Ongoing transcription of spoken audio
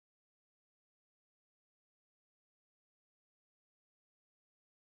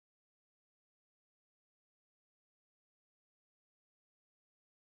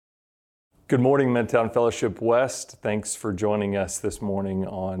Good morning, Midtown Fellowship West. Thanks for joining us this morning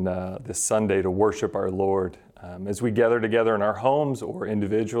on this Sunday to worship our Lord. As we gather together in our homes or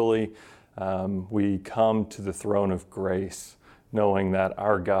individually, we come to the throne of grace, knowing that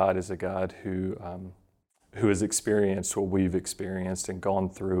our God is a God who has experienced what we've experienced and gone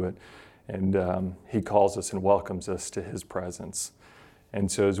through it. And He calls us and welcomes us to His presence. And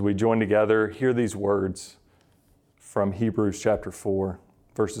so as we join together, hear these words from Hebrews chapter 4.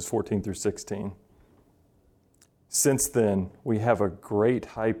 Verses 14 through 16. Since then, we have a great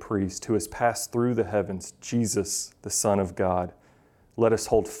high priest who has passed through the heavens, Jesus, the Son of God. Let us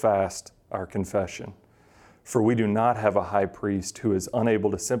hold fast our confession. For we do not have a high priest who is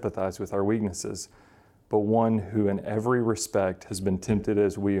unable to sympathize with our weaknesses, but one who in every respect has been tempted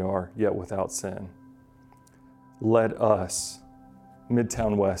as we are, yet without sin. Let us,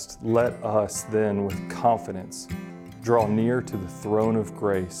 Midtown West, let us then with confidence draw near to the throne of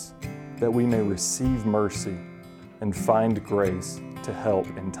grace, that we may receive mercy and find grace to help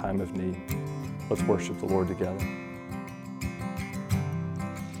in time of need. Let's worship the Lord together.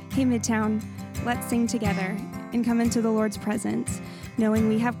 Hey Midtown, let's sing together and come into the Lord's presence, knowing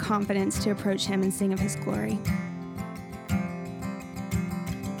we have confidence to approach Him and sing of His glory.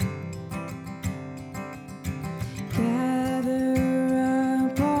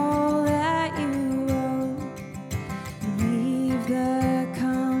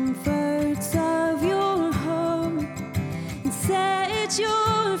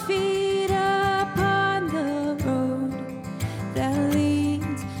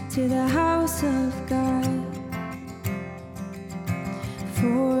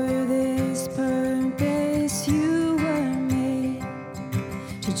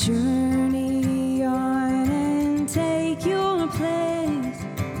 Journey on and take your place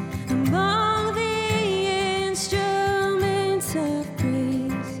among the instruments of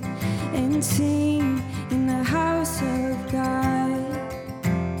praise and sing in the house of God.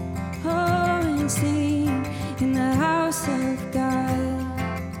 Oh, and sing in the house of God.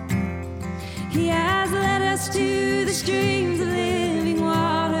 He has led us to the streams of living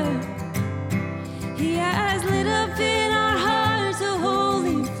water. He has lit up in our hearts a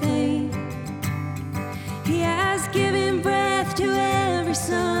holy flame. He has given breath to every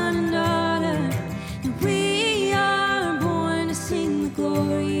son and daughter, and we are born to sing the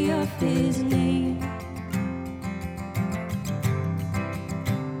glory of His name.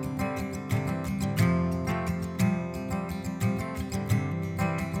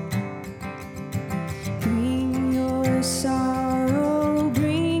 Bring your sorrow,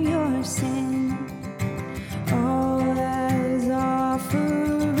 bring your sin, all as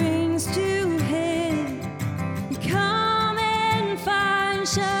offerings to Him. Come and find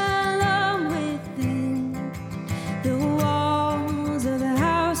shalom within the walls of the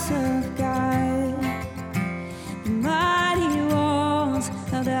house of God, the mighty walls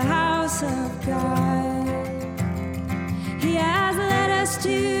of the house of God. He has led us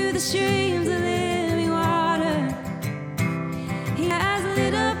to the streams of living water. He has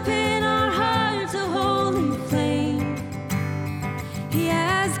lit up in our hearts a holy flame. He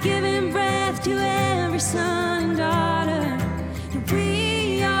has given breath to every son and daughter, and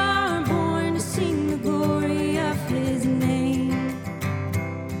we are born to sing the glory of His name.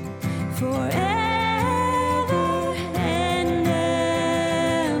 Forever and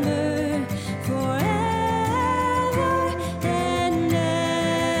ever, forever and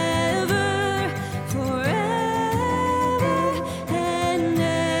ever, forever and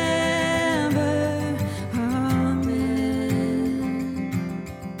ever. Amen.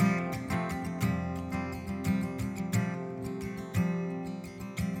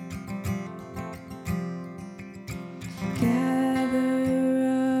 Gather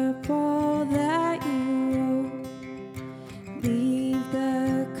up all that you wrote, leave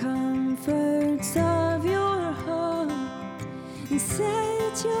the comforts of your home, and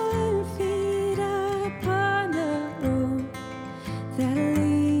set your feet upon the road that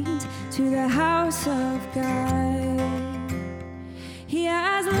leads to the house of God. He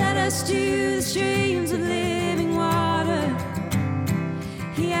has led us to the streams of living water.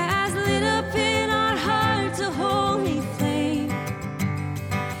 He has lit up in our hearts a holy flame.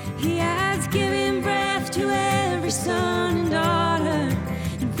 He has given breath to every son and daughter,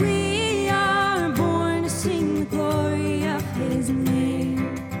 and we are born to sing the glory of His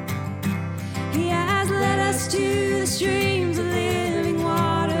name. He has led us to the streams of living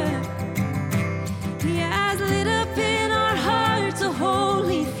water. He has lit up in our hearts a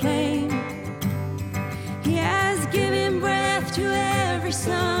holy flame. He has given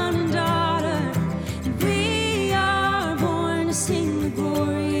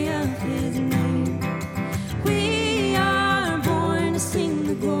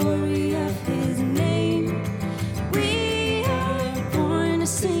glory of his name. We are born to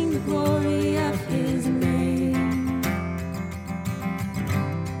sing the glory of his name.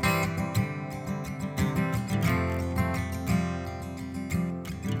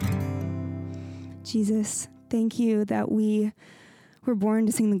 Jesus, thank you that we were born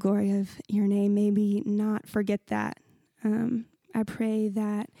to sing the glory of your name. Maybe not forget that. I pray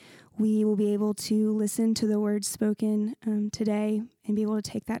that we will be able to listen to the words spoken today and be able to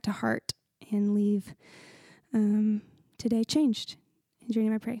take that to heart and leave today changed. In your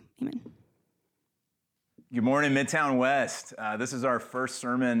name I pray. Amen. Good morning, Midtown West. This is our first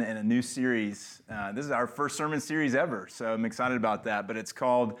sermon in a new series. This is our first sermon series ever, so I'm excited about that. But it's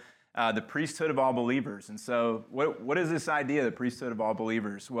called The Priesthood of All Believers. And so what is this idea, the priesthood of all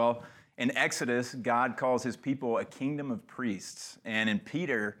believers? Well, in Exodus, God calls his people a kingdom of priests. And in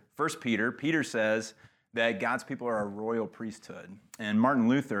 1 Peter, Peter says that God's people are a royal priesthood. And Martin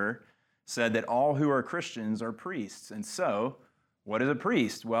Luther said that all who are Christians are priests. And so, what is a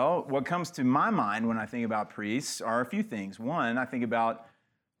priest? Well, what comes to my mind when I think about priests are a few things. One, I think about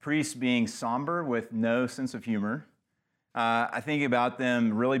priests being somber with no sense of humor. I think about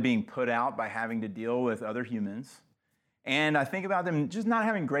them really being put out by having to deal with other humans. And I think about them just not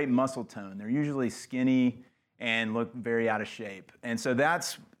having great muscle tone. They're usually skinny and look very out of shape. And so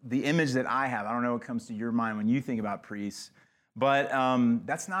that's the image that I have. I don't know what comes to your mind when you think about priests, but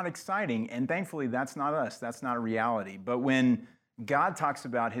that's not exciting. And thankfully, that's not us. That's not a reality. But when God talks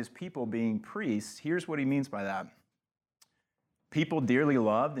about his people being priests, here's what he means by that. People dearly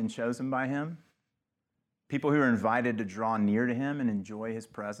loved and chosen by him. People who are invited to draw near to him and enjoy his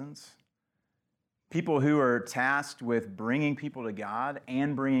presence. People who are tasked with bringing people to God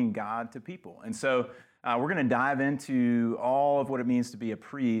and bringing God to people. And so we're going to dive into all of what it means to be a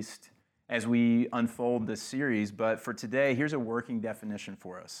priest as we unfold this series. But for today, here's a working definition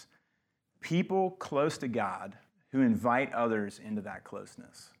for us. People close to God who invite others into that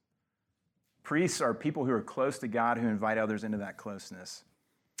closeness. Priests are people who are close to God who invite others into that closeness.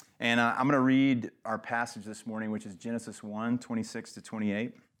 And I'm going to read our passage this morning, which is Genesis 1, 26 to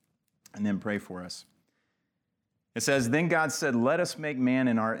 28. And then pray for us. It says, Then God said, Let us make man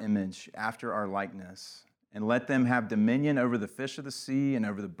in our image, after our likeness, and let them have dominion over the fish of the sea, and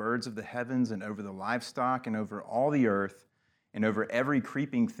over the birds of the heavens, and over the livestock, and over all the earth, and over every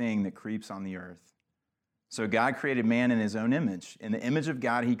creeping thing that creeps on the earth. So God created man in his own image. In the image of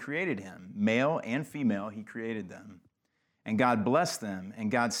God he created him. Male and female he created them. And God blessed them, and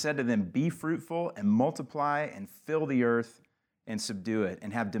God said to them, Be fruitful, and multiply, and fill the earth, and subdue it,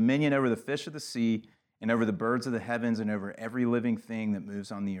 and have dominion over the fish of the sea, and over the birds of the heavens, and over every living thing that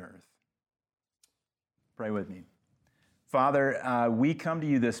moves on the earth. Pray with me. Father, we come to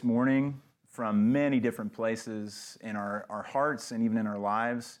you this morning from many different places in our hearts and even in our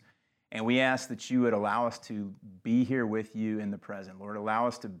lives, and we ask that you would allow us to be here with you in the present. Lord, allow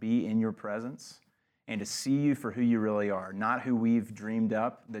us to be in your presence and to see you for who you really are, not who we've dreamed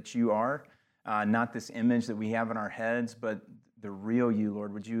up that you are, not this image that we have in our heads, but the real you,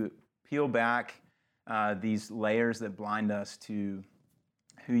 Lord. Would you peel back these layers that blind us to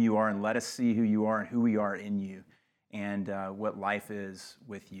who you are and let us see who you are and who we are in you and what life is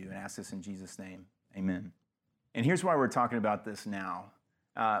with you. And ask this in Jesus' name. Amen. And here's why we're talking about this now.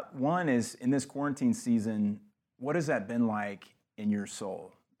 One is, in this quarantine season, what has that been like in your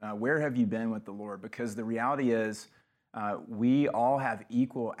soul? Where have you been with the Lord? Because the reality is we all have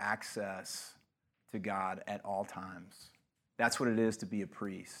equal access to God at all times. That's what it is to be a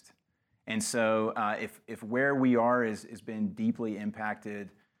priest. And so if where we are has been deeply impacted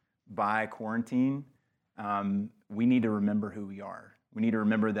by quarantine, we need to remember who we are. We need to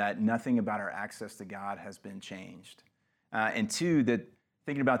remember that nothing about our access to God has been changed. And two, that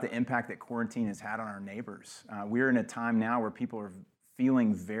thinking about the impact that quarantine has had on our neighbors. We're in a time now where people are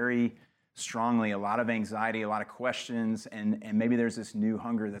feeling very strongly, a lot of anxiety, a lot of questions, and maybe there's this new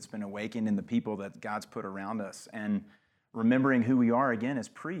hunger that's been awakened in the people that God's put around us. And remembering who we are, again, as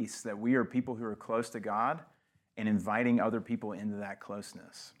priests, that we are people who are close to God and inviting other people into that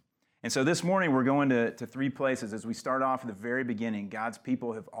closeness. And so this morning, we're going to three places. As we start off at the very beginning, God's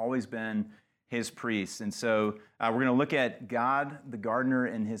people have always been his priests. And so we're going to look at God, the gardener,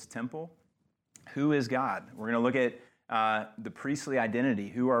 in his temple. Who is God? We're going to look at the priestly identity.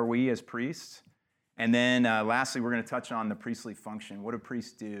 Who are we as priests? And then lastly, we're going to touch on the priestly function. What do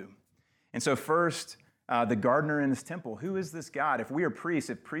priests do? And so first, the gardener in this temple. Who is this God? If we are priests,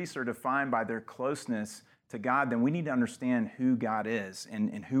 if priests are defined by their closeness to God, then we need to understand who God is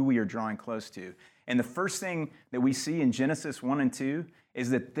and who we are drawing close to. And the first thing that we see in Genesis 1 and 2 is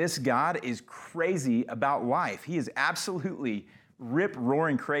that this God is crazy about life. He is absolutely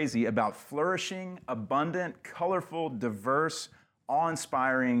rip-roaring crazy about flourishing, abundant, colorful, diverse,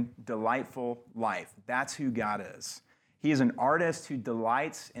 awe-inspiring, delightful life. That's who God is. He is an artist who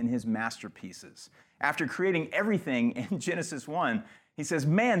delights in his masterpieces. After creating everything in Genesis 1, he says,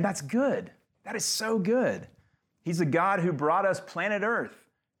 man, that's good. That is so good. He's the God who brought us planet Earth.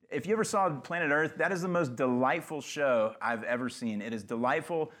 If you ever saw Planet Earth, that is the most delightful show I've ever seen. It is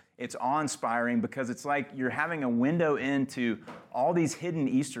delightful. It's awe-inspiring because it's like you're having a window into all these hidden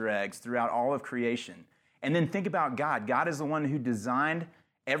Easter eggs throughout all of creation. And then think about God. God is the one who designed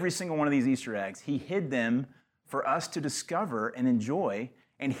every single one of these Easter eggs. He hid them for us to discover and enjoy,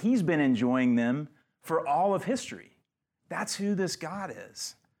 and he's been enjoying them for all of history. That's who this God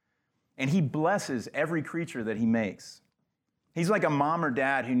is. And he blesses every creature that he makes. He's like a mom or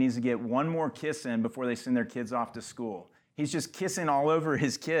dad who needs to get one more kiss in before they send their kids off to school. He's just kissing all over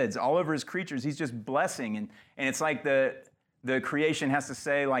his kids, all over his creatures. He's just blessing. And it's like the creation has to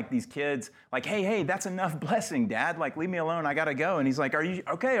say, like these kids, like, hey, that's enough blessing, Dad. Like, leave me alone. I got to go. And he's like, are you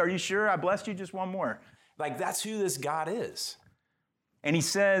okay? Are you sure? I blessed you, just one more. Like, that's who this God is. And he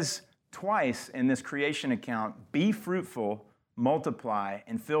says twice in this creation account, be fruitful, multiply,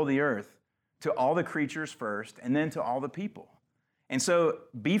 and fill the earth to all the creatures first, and then to all the people. And so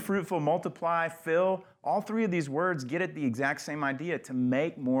be fruitful, multiply, fill, all three of these words get at the exact same idea, to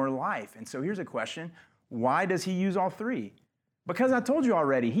make more life. And so here's a question. Why does he use all three? Because I told you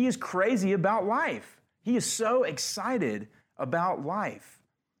already, he is crazy about life. He is so excited about life.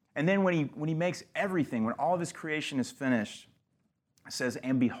 And then when he makes everything, when all of his creation is finished, it says,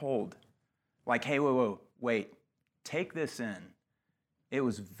 and behold, like, hey, whoa, wait, take this in. It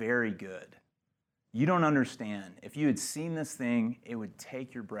was very good. You don't understand. If you had seen this thing, it would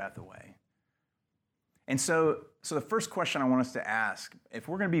take your breath away. And so the first question I want us to ask, if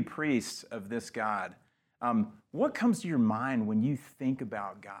we're going to be priests of this God, what comes to your mind when you think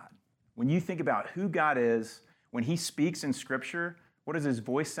about God? When you think about who God is, when he speaks in Scripture, what does his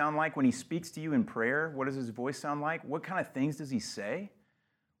voice sound like? When he speaks to you in prayer, what does his voice sound like? What kind of things does he say?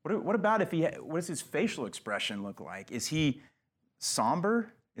 What about what does his facial expression look like? Is he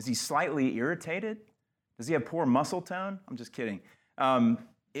somber? Is he slightly irritated? Does he have poor muscle tone? I'm just kidding.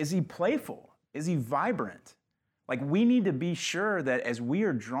 Is he playful? Is he vibrant? Like, we need to be sure that as we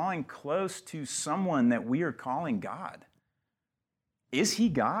are drawing close to someone that we are calling God, is he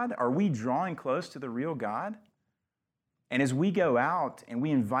God? Are we drawing close to the real God? And as we go out and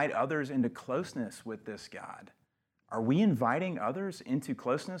we invite others into closeness with this God, are we inviting others into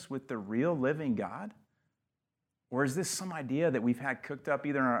closeness with the real living God? Or is this some idea that we've had cooked up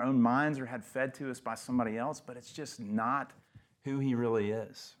either in our own minds or had fed to us by somebody else, but it's just not who he really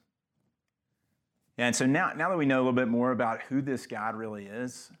is? And so now that we know a little bit more about who this God really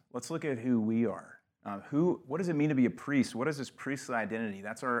is, let's look at who we are. What does it mean to be a priest? What is this priestly identity?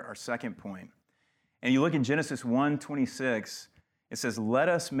 That's our second point. And you look in Genesis 1:26, it says, let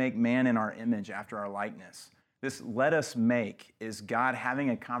us make man in our image after our likeness. This let us make is God having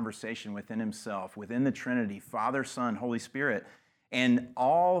a conversation within himself, within the Trinity, Father, Son, Holy Spirit. And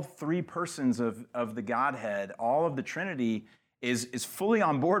all three persons of the Godhead, all of the Trinity is fully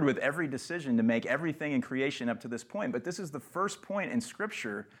on board with every decision to make everything in creation up to this point. But this is the first point in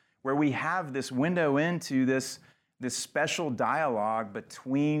Scripture where we have this window into this special dialogue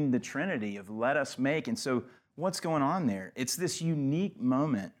between the Trinity of let us make. And so what's going on there? It's this unique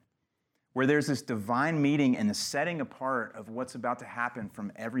moment where there's this divine meeting and the setting apart of what's about to happen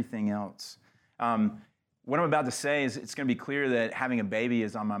from everything else. What I'm about to say is it's going to be clear that having a baby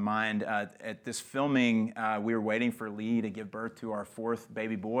is on my mind. At this filming, we were waiting for Lee to give birth to our fourth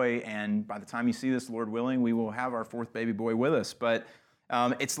baby boy, and by the time you see this, Lord willing, we will have our fourth baby boy with us. But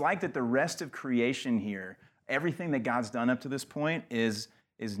it's like that the rest of creation here, everything that God's done up to this point is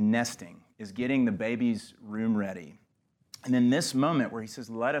nesting, is getting the baby's room ready. And then this moment where he says,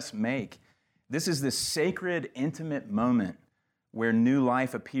 let us make, this is this sacred, intimate moment where new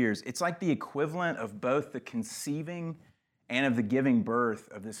life appears. It's like the equivalent of both the conceiving and of the giving birth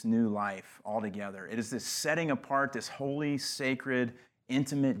of this new life altogether. It is this setting apart, this holy, sacred,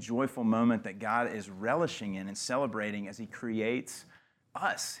 intimate, joyful moment that God is relishing in and celebrating as he creates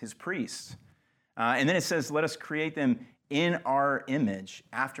us, his priests. And then it says, let us create them in our image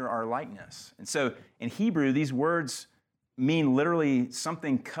after our likeness. And so in Hebrew, these words mean literally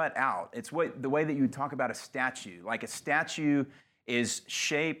something cut out. It's the way that you would talk about a statue. Like a statue is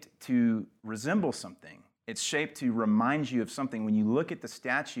shaped to resemble something. It's shaped to remind you of something. When you look at the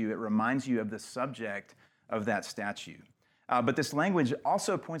statue, it reminds you of the subject of that statue. But this language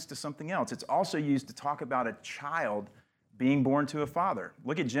also points to something else. It's also used to talk about a child being born to a father.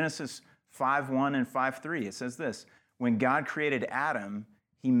 Look at Genesis 5:1 and 5:3. It says this, when God created Adam,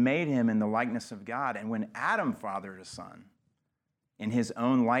 he made him in the likeness of God. And when Adam fathered a son, in his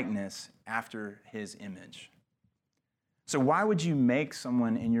own likeness after his image. So why would you make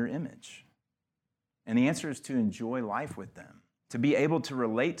someone in your image? And the answer is to enjoy life with them, to be able to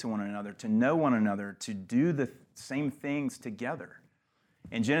relate to one another, to know one another, to do the same things together.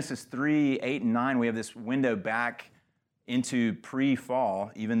 In Genesis 3, 8, and 9, we have this window back into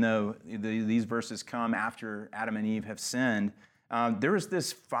pre-fall, even though these verses come after Adam and Eve have sinned. There was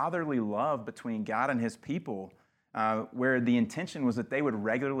this fatherly love between God and his people, where the intention was that they would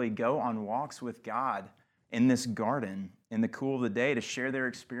regularly go on walks with God in this garden in the cool of the day to share their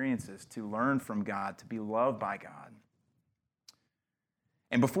experiences, to learn from God, to be loved by God.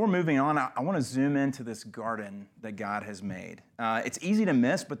 And before moving on, I want to zoom into this garden that God has made. It's easy to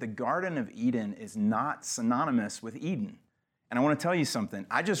miss, but the Garden of Eden is not synonymous with Eden. And I want to tell you something.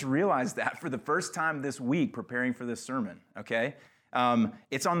 I just realized that for the first time this week preparing for this sermon, okay?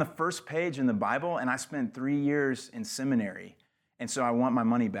 It's on the first page in the Bible, and I spent 3 years in seminary. And so I want my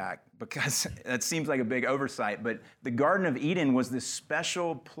money back because that seems like a big oversight. But the Garden of Eden was this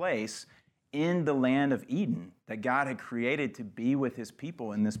special place in the land of Eden that God had created to be with his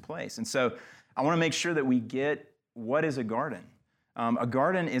people in this place. And so I want to make sure that we get what is a garden. A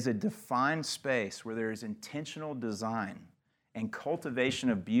garden is a defined space where there is intentional design and cultivation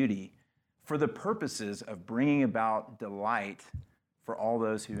of beauty for the purposes of bringing about delight for all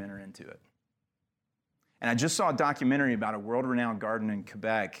those who enter into it. And I just saw a documentary about a world-renowned garden in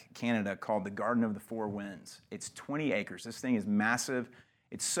Quebec, Canada, called the Garden of the Four Winds. It's 20 acres. This thing is massive.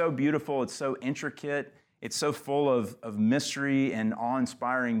 It's so beautiful. It's so intricate. It's so full of mystery and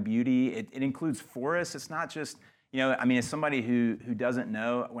awe-inspiring beauty. It includes forests. It's not just, as somebody who doesn't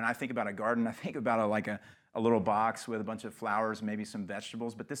know, when I think about a garden, I think about a little box with a bunch of flowers, maybe some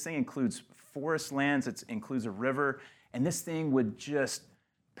vegetables. But this thing includes forest lands. It includes a river. And this thing would just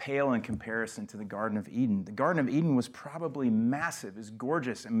pale in comparison to the Garden of Eden. The Garden of Eden was probably massive, is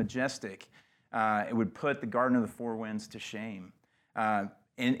gorgeous and majestic. It would put the Garden of the Four Winds to shame.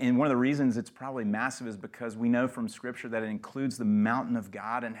 And one of the reasons it's probably massive is because we know from Scripture that it includes the mountain of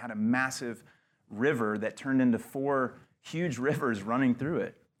God and had a massive river that turned into 4 huge rivers running through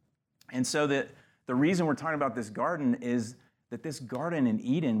it. And so the reason we're talking about this garden is that this garden in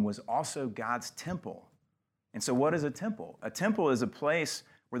Eden was also God's temple. And so what is a temple? A temple is a place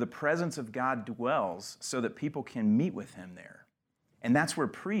where the presence of God dwells so that people can meet with him there. And that's where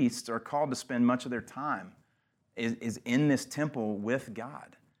priests are called to spend much of their time, is in this temple with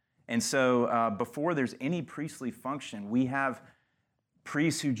God. And so before there's any priestly function, we have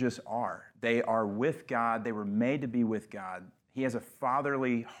priests who just are. They are with God. They were made to be with God. He has a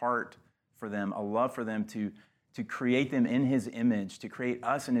fatherly heart for them, a love for them to create them in his image, to create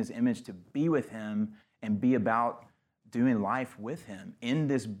us in his image, to be with him and be about doing life with him in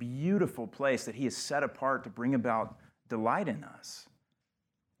this beautiful place that he has set apart to bring about delight in us.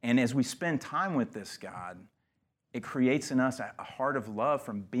 And as we spend time with this God, it creates in us a heart of love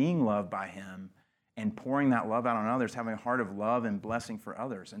from being loved by him and pouring that love out on others, having a heart of love and blessing for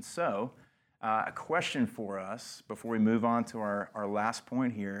others. And so a question for us before we move on to our last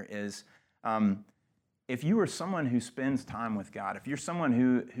point here is, if you are someone who spends time with God, if you're someone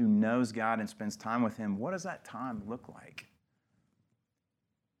who knows God and spends time with him, what does that time look like?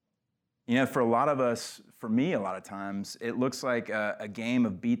 For a lot of us, for me a lot of times, it looks like a game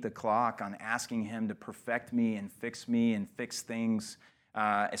of beat the clock on asking him to perfect me and fix things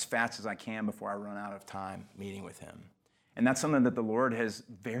as fast as I can before I run out of time meeting with him. And that's something that the Lord has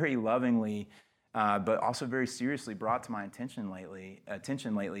very lovingly, but also very seriously brought to my attention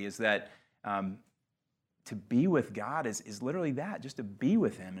lately is that to be with God is literally that, just to be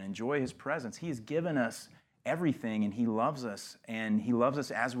with him and enjoy his presence. He has given us everything, and he loves us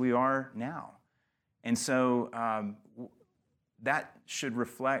as we are now. And so that should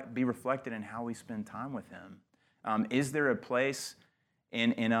be reflected in how we spend time with him. Is there a place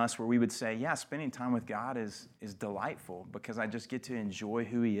in us where we would say, yeah, spending time with God is delightful because I just get to enjoy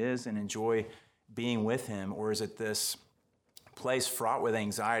who he is and enjoy being with him? Or is it this place fraught with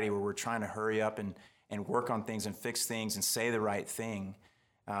anxiety where we're trying to hurry up and work on things and fix things and say the right thing?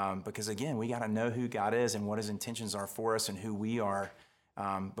 Because again, we got to know who God is and what his intentions are for us and who we are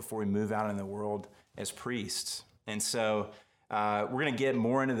before we move out in the world as priests. And so we're going to get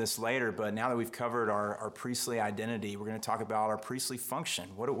more into this later, but now that we've covered our priestly identity, we're going to talk about our priestly function.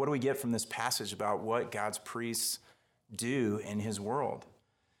 What do we get from this passage about what God's priests do in his world?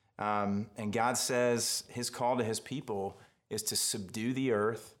 And God says his call to his people is to subdue the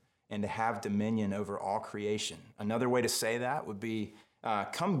earth and to have dominion over all creation. Another way to say that would be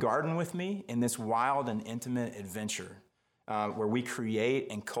come garden with me in this wild and intimate adventure where we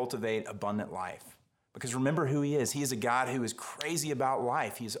create and cultivate abundant life. Because remember who he is. He is a God who is crazy about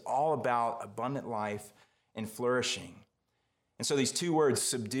life. He is all about abundant life and flourishing. And so these two words,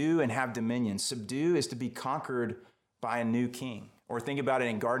 subdue and have dominion. Subdue is to be conquered by a new king. Or think about it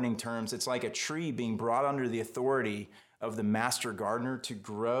in gardening terms, it's like a tree being brought under the authority of the master gardener to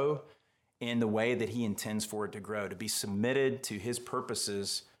grow in the way that he intends for it to grow, to be submitted to his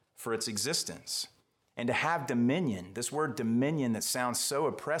purposes for its existence. And to have dominion, this word dominion that sounds so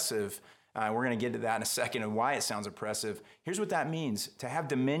oppressive, we're going to get to that in a second and why it sounds oppressive. Here's what that means. To have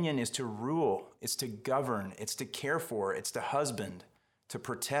dominion is to rule, it's to govern, it's to care for, it's to husband, to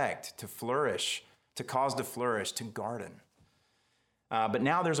protect, to flourish, to cause to flourish, to garden. But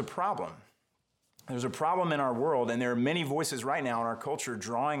now there's a problem. There's a problem in our world, and there are many voices right now in our culture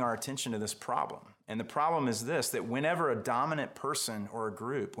drawing our attention to this problem. And the problem is this, that whenever a dominant person or a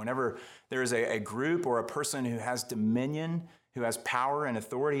group, whenever there is a group or a person who has dominion, who has power and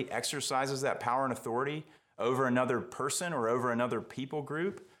authority, exercises that power and authority over another person or over another people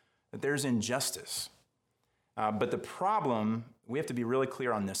group, that there's injustice. But the problem, we have to be really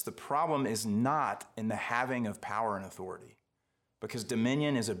clear on this, the problem is not in the having of power and authority. Because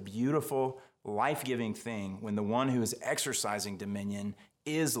dominion is a beautiful, life-giving thing when the one who is exercising dominion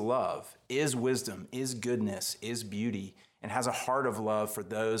is love, is wisdom, is goodness, is beauty, and has a heart of love for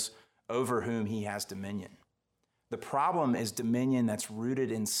those over whom he has dominion. The problem is dominion that's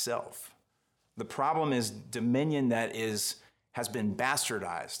rooted in self. The problem is dominion that has been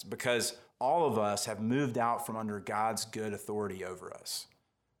bastardized because all of us have moved out from under God's good authority over us.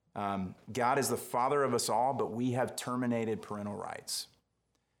 God is the father of us all, but we have terminated parental rights.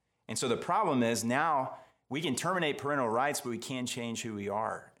 And so the problem is now we can terminate parental rights, but we can't change who we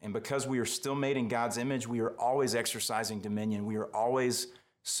are. And because we are still made in God's image, we are always exercising dominion. We are always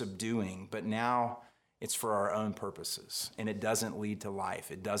subduing, but now it's for our own purposes, and it doesn't lead to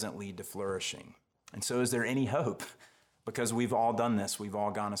life. It doesn't lead to flourishing. And so is there any hope? Because we've all done this. We've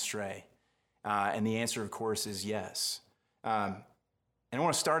all gone astray. And the answer, of course, is yes. And I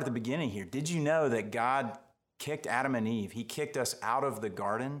want to start at the beginning here. Did you know that God kicked Adam and Eve? He kicked us out of the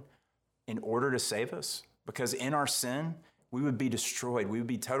garden in order to save us? Because in our sin, we would be destroyed. We would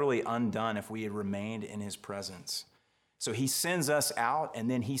be totally undone if we had remained in his presence. So he sends us out, and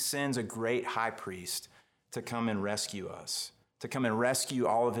then he sends a great high priest to come and rescue us, to come and rescue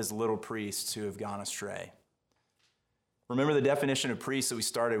all of his little priests who have gone astray. Remember the definition of priest that we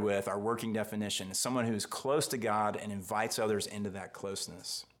started with, our working definition, is someone who is close to God and invites others into that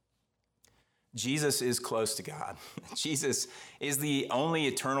closeness. Jesus is close to God. Jesus is the only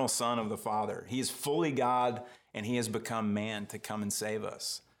eternal Son of the Father. He is fully God, and he has become man to come and save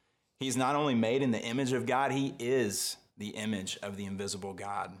us. He's not only made in the image of God, he is the image of the invisible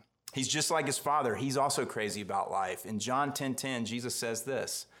God. He's just like his Father. He's also crazy about life. In John 10:10, Jesus says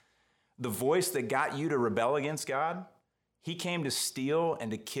this, "The voice that got you to rebel against God, he came to steal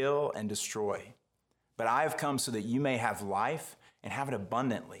and to kill and destroy. But I have come so that you may have life and have it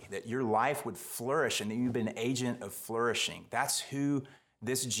abundantly, that your life would flourish and that you've been an agent of flourishing." That's who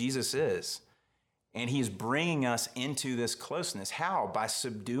this Jesus is. And he is bringing us into this closeness. How? By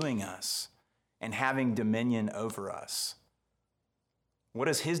subduing us and having dominion over us. What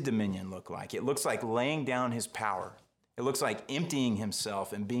does his dominion look like? It looks like laying down his power. It looks like emptying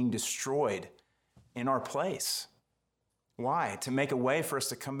himself and being destroyed in our place. Why? To make a way for us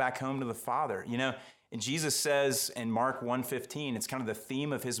to come back home to the Father. You know, and Jesus says in Mark 1:15, it's kind of the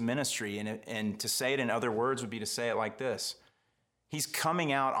theme of his ministry, and to say it in other words would be to say it like this. He's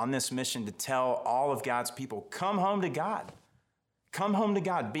coming out on this mission to tell all of God's people, come home to God. Come home to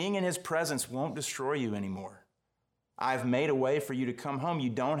God. Being in his presence won't destroy you anymore. I've made a way for you to come home. You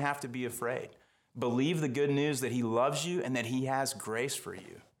don't have to be afraid. Believe the good news that he loves you and that he has grace for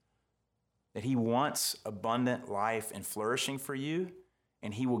you. That he wants abundant life and flourishing for you,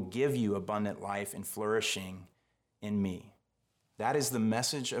 and he will give you abundant life and flourishing in me. That is the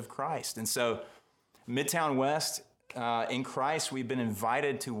message of Christ. And so, Midtown West, in Christ, we've been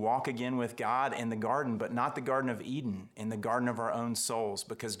invited to walk again with God in the garden, but not the Garden of Eden, in the garden of our own souls,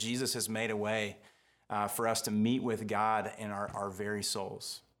 because Jesus has made a way for us to meet with God in our very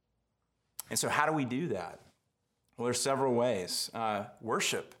souls. And so how do we do that? Well, there's several ways.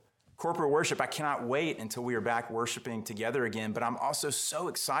 Worship. Corporate worship, I cannot wait until we are back worshiping together again, but I'm also so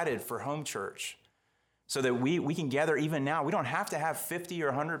excited for home church so that we can gather even now. We don't have to have 50 or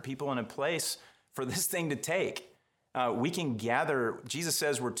 100 people in a place for this thing to take. We can gather. Jesus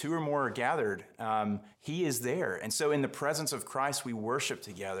says where two or more are gathered, he is there. And so in the presence of Christ, we worship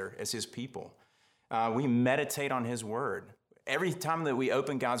together as his people. We meditate on his word. Every time that we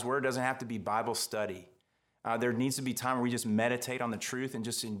open God's word doesn't have to be Bible study. There needs to be time where we just meditate on the truth and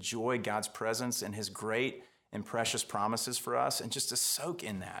just enjoy God's presence and his great and precious promises for us, and just to soak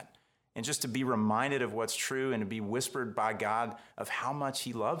in that, and just to be reminded of what's true and to be whispered by God of how much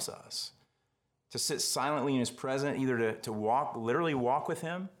he loves us. To sit silently in his presence, either to walk, literally walk with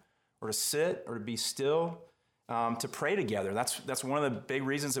him, or to sit or to be still, to pray together. That's one of the big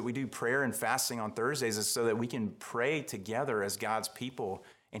reasons that we do prayer and fasting on Thursdays, is so that we can pray together as God's people,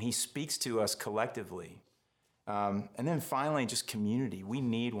 and he speaks to us collectively. And then finally, just community. We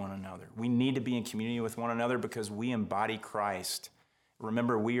need one another. We need to be in community with one another because we embody Christ.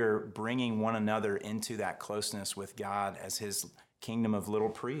 Remember, we are bringing one another into that closeness with God as his kingdom of little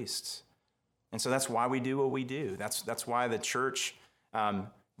priests. And so that's why we do what we do. That's why the church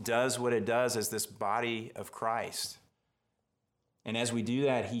does what it does as this body of Christ. And as we do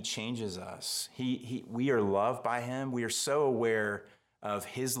that, he changes us. We are loved by him. We are so aware of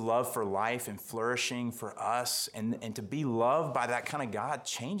his love for life and flourishing for us. And to be loved by that kind of God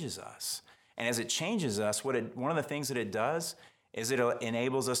changes us. And as it changes us, one of the things that it does is it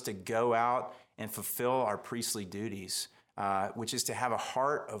enables us to go out and fulfill our priestly duties, which is to have a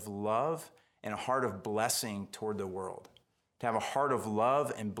heart of love and a heart of blessing toward the world. To have a heart of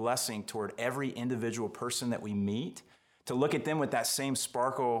love and blessing toward every individual person that we meet, to look at them with that same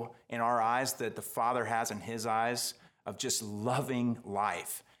sparkle in our eyes that the Father has in his eyes, of just loving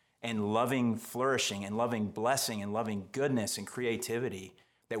life and loving flourishing and loving blessing and loving goodness and creativity,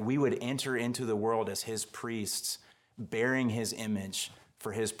 that we would enter into the world as his priests, bearing his image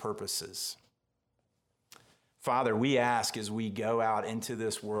for his purposes. Father, we ask as we go out into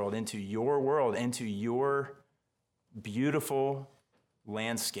this world, into your beautiful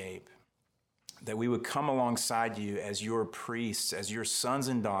landscape, that we would come alongside you as your priests, as your sons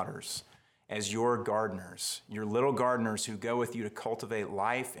and daughters, as your gardeners, your little gardeners who go with you to cultivate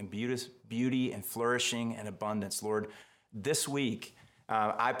life and beauty and flourishing and abundance. Lord, this week,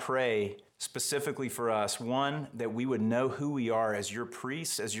 I pray specifically for us, one, that we would know who we are as your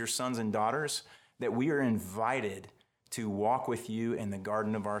priests, as your sons and daughters, that we are invited to walk with you in the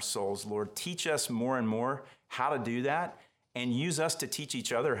garden of our souls. Lord, teach us more and more how to do that, and use us to teach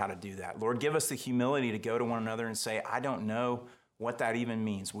each other how to do that. Lord, give us the humility to go to one another and say, I don't know what that even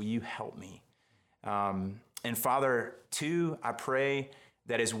means. Will you help me? And Father, two, I pray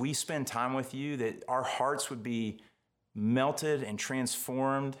that as we spend time with you, that our hearts would be melted and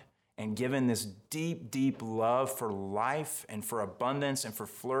transformed and given this deep, deep love for life and for abundance and for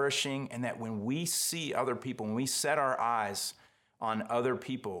flourishing, and that when we see other people, when we set our eyes on other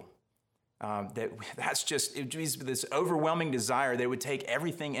people, that's just, it would be this overwhelming desire that it would take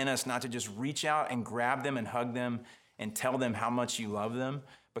everything in us not to just reach out and grab them and hug them and tell them how much you love them,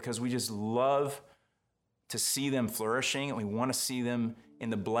 because we just love to see them flourishing, and we want to see them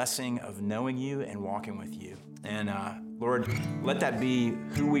in the blessing of knowing you and walking with you. And Lord, let that be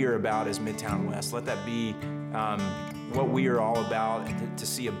who we are about as Midtown West. Let that be what we are all about, to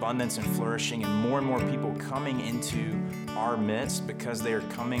see abundance and flourishing and more people coming into our midst because they are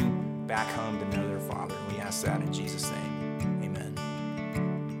coming back home to know their Father. And we ask that in Jesus' name. Amen.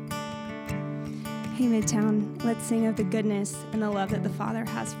 Hey, Midtown, let's sing of the goodness and the love that the Father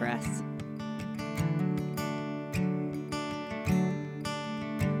has for us.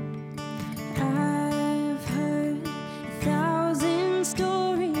 I've heard 1,000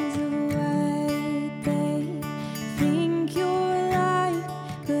 stories of what they think you're like,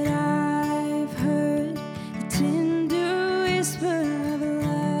 but I've heard the tender whisper of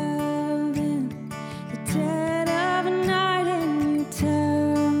love in the dead of night, and you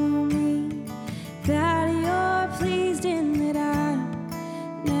tell me that you're pleased and that I'm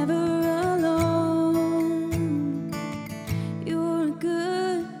never alone. You're a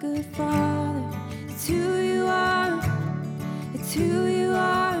good, good Father. It's who you are. It's who you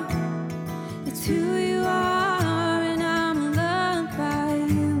are. It's who you are, and I'm loved by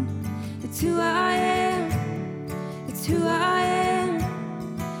you. It's who I am. It's who I am.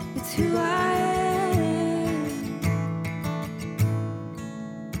 It's who I am.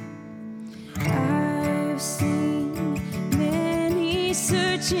 I've seen many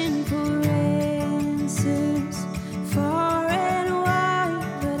searching for answers far and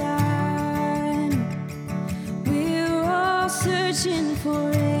wide, but I know we're all searching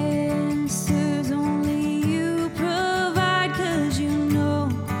for answers only you provide, 'cause you know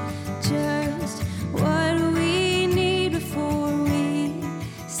just what we need before we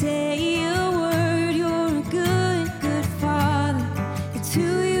say a word. You're a good, good Father. It's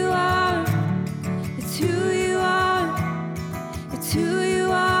who you are. It's who you are. It's who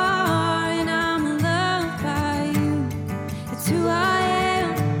you are.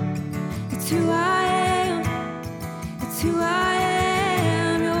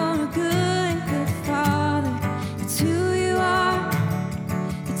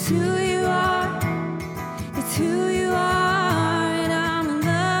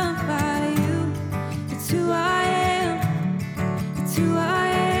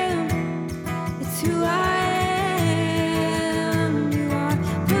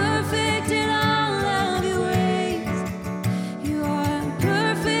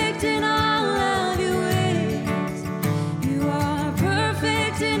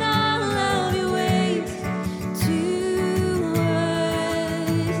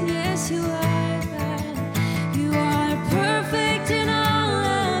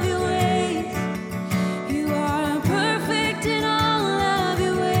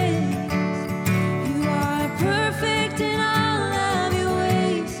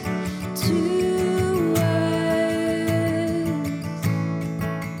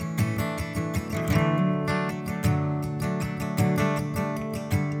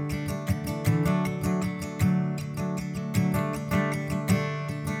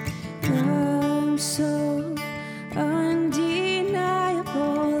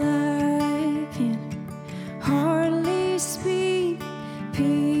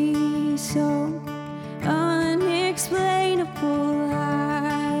 so unexplainable.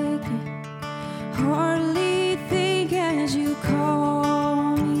 I can hardly think as you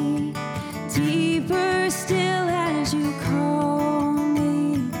call me, deeper still as you call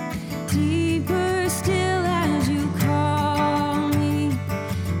me, deeper still as you call me,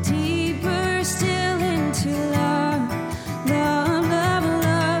 deeper still into love, love, love,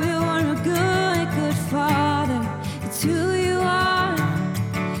 love. You are a good, good Father. It's who you are,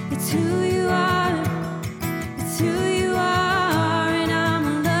 it's who you are, it's who you are, and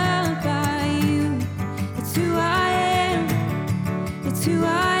I'm loved by you. It's who I am, it's who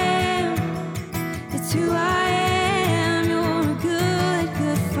I am, it's who I am. You're a good,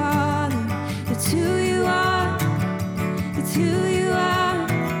 good Father. It's who you are, it's who you are,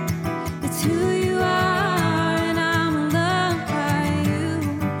 it's who you are, and I'm loved by you.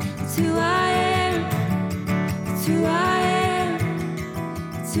 It's who I am, it's who I am,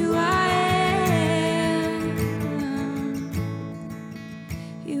 it's who I am.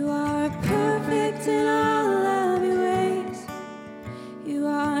 You are perfect in all of your ways. You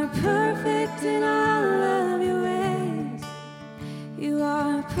are perfect in all of your ways. You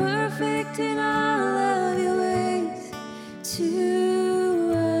are perfect in all of your ways.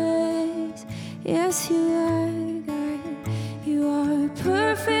 To ways. Yes, you are, God. You are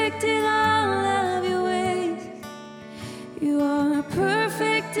perfect in all of your ways. You are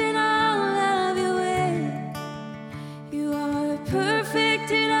perfect in all of your ways. You are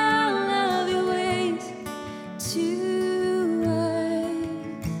perfect in all of your ways. To ways.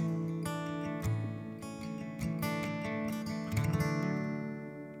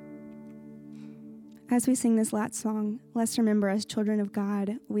 As we sing this last song, let's remember as children of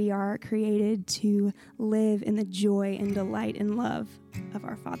God, we are created to live in the joy and delight and love of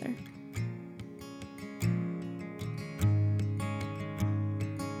our Father.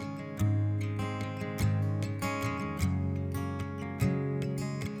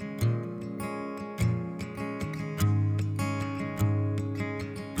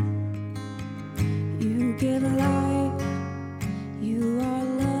 You give life, you are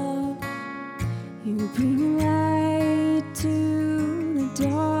love, you bring light to the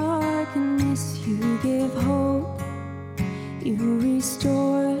darkness, you give hope, you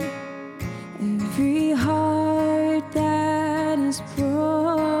restore every heart that is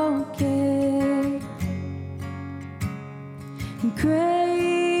broken.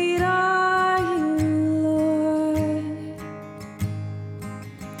 Great are you, Lord.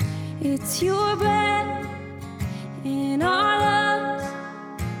 It's your breath in our lungs,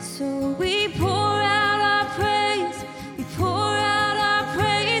 so we pour out our praise. We pour out our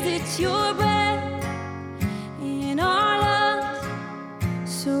praise. It's your breath in our lungs,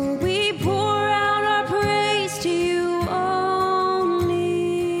 so we pour out our praise to you only.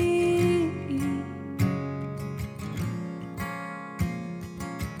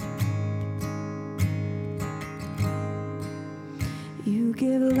 You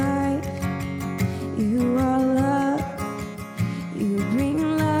give life, you are love, you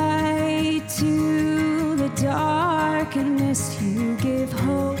bring light to the darkness, you give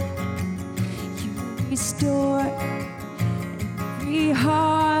hope, you restore every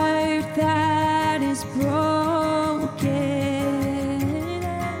heart that is broken.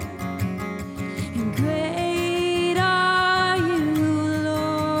 And great are you,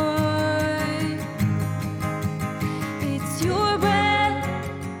 Lord. It's your breath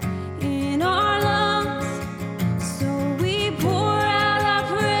in our lungs, so we pour out our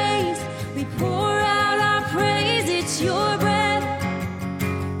praise. We pour out our praise. It's your breath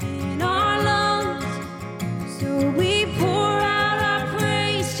in our lungs, so we pour out our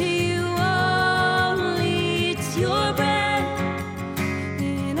praise to you only. It's your breath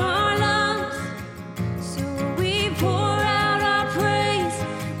in our lungs, so we pour out our praise.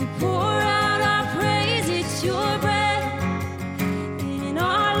 We pour out our praise. It's your breath in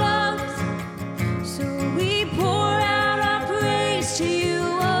our lungs, so we pour out our praise to you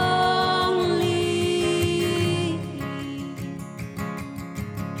only.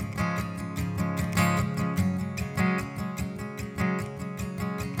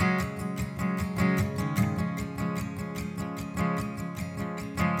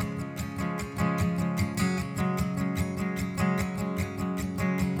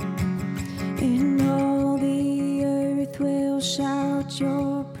 And all the earth will shout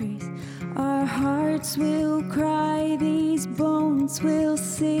your praise. Our hearts will cry, these bones will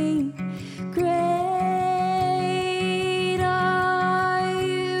sing. Great are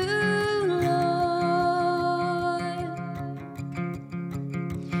you, Lord.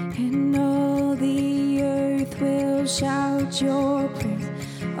 And all the earth will shout your praise.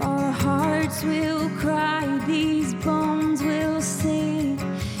 Our hearts hearts will cry, these bones will sing.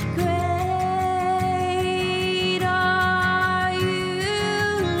 Great are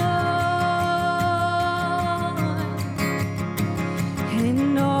you, Lord,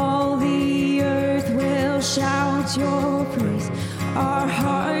 and all the earth will shout your praise. Our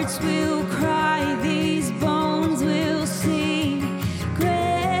hearts will cry, these bones will sing. Great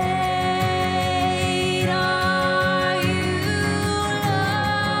are you, Lord.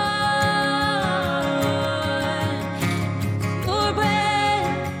 Your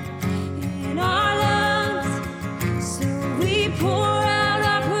breath in our lungs, so we pour out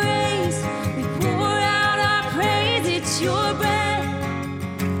our praise. We pour out our praise. It's your breath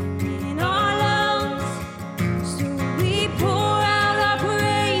in our lungs, so we pour out our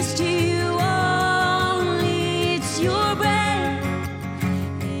praise to you only. It's your breath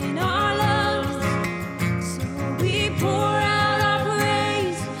in our lungs, so we pour out our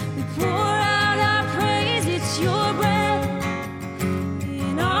praise. We pour out our praise. It's your breath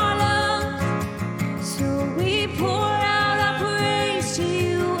in our lungs, so we pour out our praise to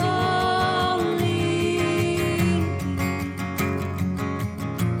you only.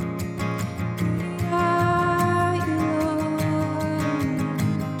 Great are you, Lord.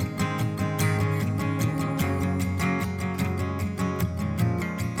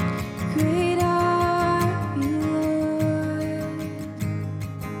 Great are you, Lord.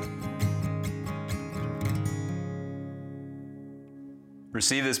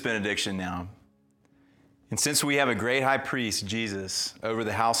 Receive this benediction now. And since we have a great high priest, Jesus, over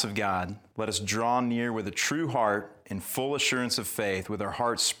the house of God, let us draw near with a true heart and full assurance of faith, with our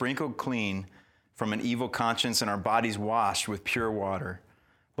hearts sprinkled clean from an evil conscience and our bodies washed with pure water.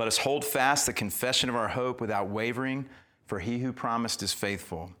 Let us hold fast the confession of our hope without wavering, for he who promised is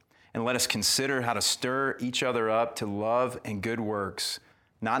faithful. And let us consider how to stir each other up to love and good works,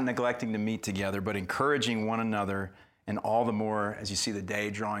 not neglecting to meet together, but encouraging one another, and all the more as you see the day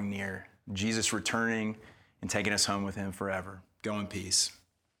drawing near, Jesus returning and taking us home with him forever. Go in peace.